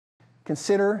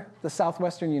Consider the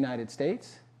southwestern United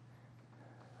States,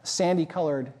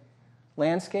 sandy-colored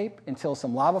landscape until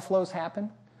some lava flows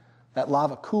happen. That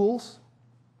lava cools,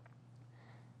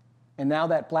 and now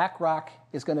that black rock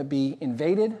is going to be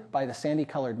invaded by the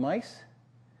sandy-colored mice.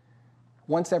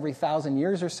 Once every 1,000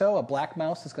 years or so, a black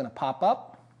mouse is going to pop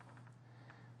up.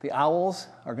 The owls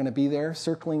are going to be there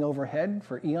circling overhead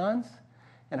for eons.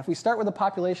 And if we start with a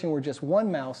population where just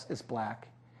one mouse is black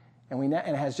and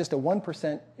it has just a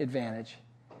 1% advantage,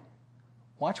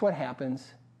 watch what happens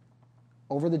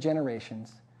over the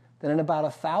generations. Then in about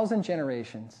 1,000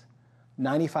 generations,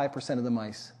 95% of the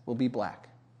mice will be black.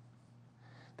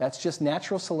 That's just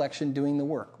natural selection doing the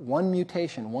work. One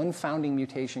mutation, one founding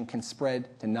mutation can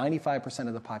spread to 95%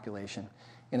 of the population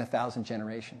in 1,000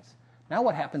 generations. Now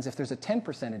what happens if there's a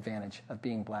 10% advantage of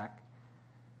being black?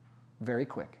 Very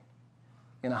quick.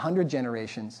 In 100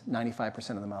 generations, 95%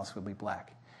 of the mouse will be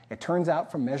black. It turns out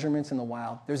from measurements in the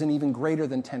wild, there's an even greater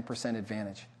than 10%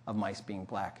 advantage of mice being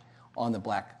black on the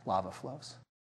black lava flows.